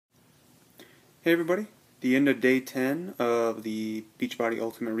Hey everybody, the end of day 10 of the Beachbody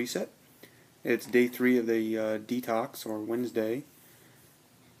Ultimate Reset. It's day 3 of the detox, or Wednesday.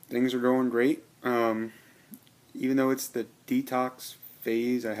 Things are going great. Even though it's the detox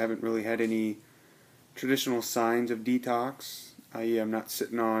phase, I haven't really had any traditional signs of detox. I am not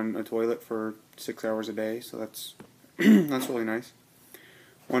sitting on a toilet for 6 hours a day, so that's that's really nice.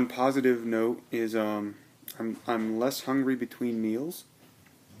 One positive note is I'm less hungry between meals.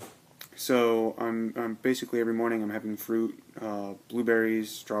 So I'm basically every morning I'm having fruit, blueberries,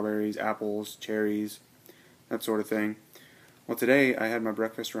 strawberries, apples, cherries, that sort of thing. Well, today I had my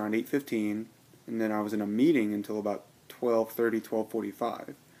breakfast around 8:15, and then I was in a meeting until about 12:30,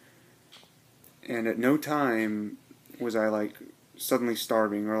 12:45. And at no time was I like suddenly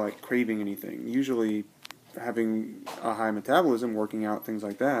starving or like craving anything. Usually, having a high metabolism, working out, things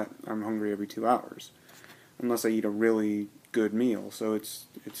like that, I'm hungry every 2 hours, unless I eat a really good meal. So it's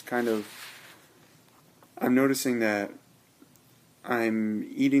kind of, I'm noticing that I'm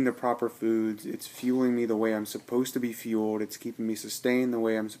eating the proper foods. It's fueling me the way I'm supposed to be fueled. It's keeping me sustained the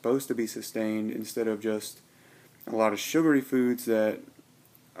way I'm supposed to be sustained, instead of just a lot of sugary foods that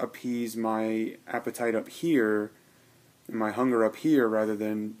appease my appetite up here and my hunger up here rather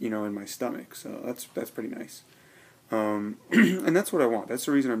than, in my stomach. So that's pretty nice. And that's what I want. That's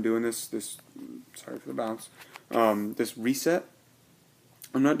the reason I'm doing this sorry for the bounce. This reset.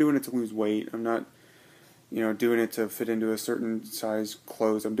 I'm not doing it to lose weight. I'm not, doing it to fit into a certain size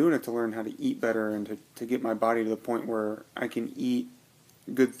clothes. I'm doing it to learn how to eat better and to get my body to the point where I can eat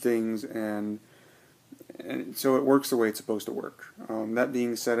good things and so it works the way it's supposed to work. That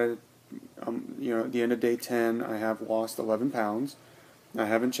being said, at the end of day 10, I have lost 11 pounds. I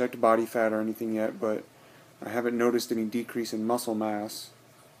haven't checked body fat or anything yet, but I haven't noticed any decrease in muscle mass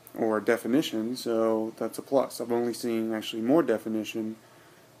or definition, so that's a plus. I've only seen actually more definition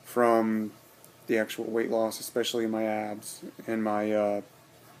from the actual weight loss, especially in my abs and my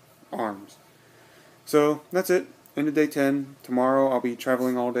arms. So that's it. End of day 10. Tomorrow I'll be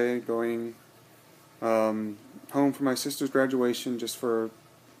traveling all day, going home for my sister's graduation just for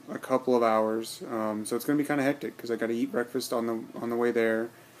a couple of hours. So it's going to be kind of hectic because I got to eat breakfast on the way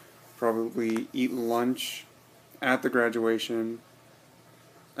there, probably eat lunch at the graduation,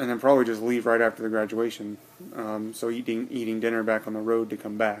 and then probably just leave right after the graduation. So eating dinner back on the road to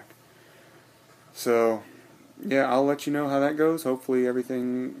come back. So yeah, I'll let you know how that goes. Hopefully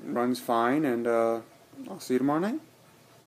everything runs fine, and I'll see you tomorrow night.